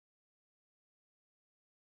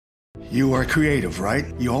You are creative, right?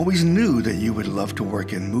 You always knew that you would love to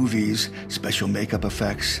work in movies, special makeup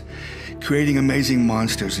effects, creating amazing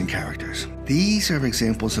monsters and characters. These are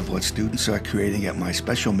examples of what students are creating at my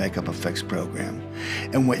special makeup effects program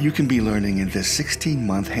and what you can be learning in this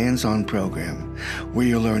 16-month hands-on program where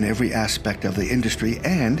you learn every aspect of the industry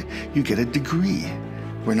and you get a degree.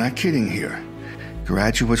 We're not kidding here.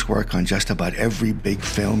 Graduates work on just about every big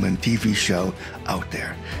film and TV show out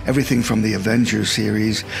there. Everything from the Avengers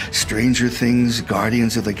series, Stranger Things,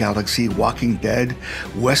 Guardians of the Galaxy, Walking Dead,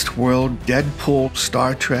 Westworld, Deadpool,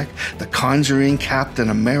 Star Trek, The Conjuring,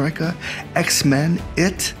 Captain America, X-Men,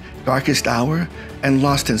 It, Darkest Hour, and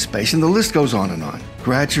Lost in Space, and the list goes on and on.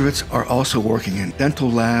 Graduates are also working in dental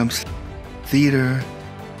labs, theater,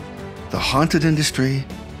 the haunted industry,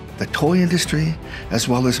 the toy industry, as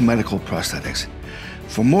well as medical prosthetics.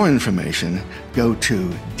 For more information, go to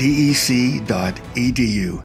dec.edu.